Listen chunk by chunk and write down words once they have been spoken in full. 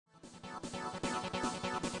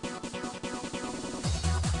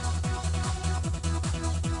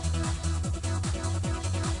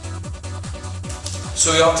So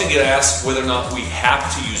we often get asked whether or not we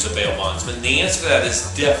have to use a bail bondsman. The answer to that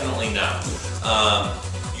is definitely no.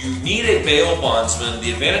 You need a bail bondsman.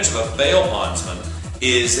 The advantage of a bail bondsman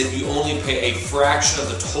is that you only pay a fraction of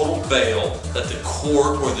the total bail that the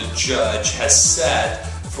court or the judge has set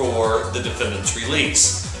for the defendant's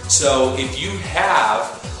release. So if you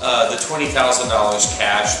have the $20,000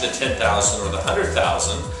 cash, the $10,000 or the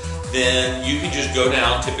 $100,000, then you can just go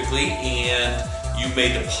down typically and you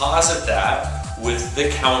may deposit that with the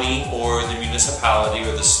county or the municipality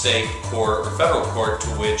or the state court or federal court to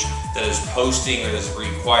which that is posting or is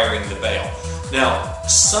requiring the bail. Now,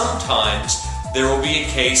 sometimes there will be a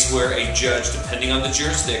case where a judge, depending on the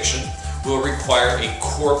jurisdiction, will require a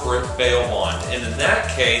corporate bail bond. And in that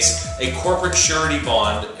case, a corporate surety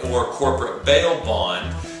bond or corporate bail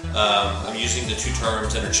bond, I'm using the two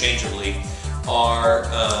terms interchangeably,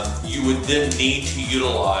 you would then need to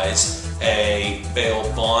utilize a bail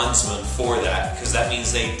bondsman for that, because that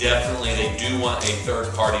means they do want a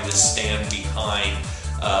third party to stand behind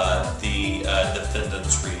the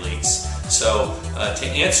defendant's release. So to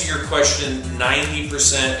answer your question, 80 to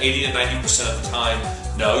 90% of the time,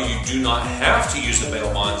 no, you do not have to use a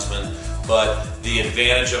bail bondsman, but the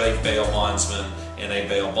advantage of a bail bondsman and a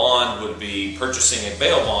bail bond would be purchasing a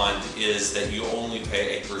bail bond is that you only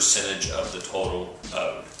pay a percentage of the total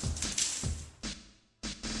owed.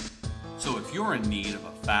 So if you're in need of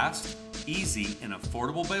a fast, easy, and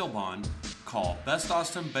affordable bail bond, call Best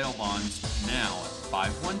Austin Bail Bonds now at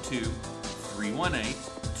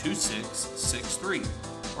 512-318-2663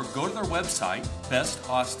 or go to their website,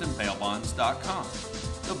 BestAustinBailBonds.com.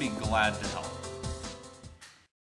 They'll be glad to help.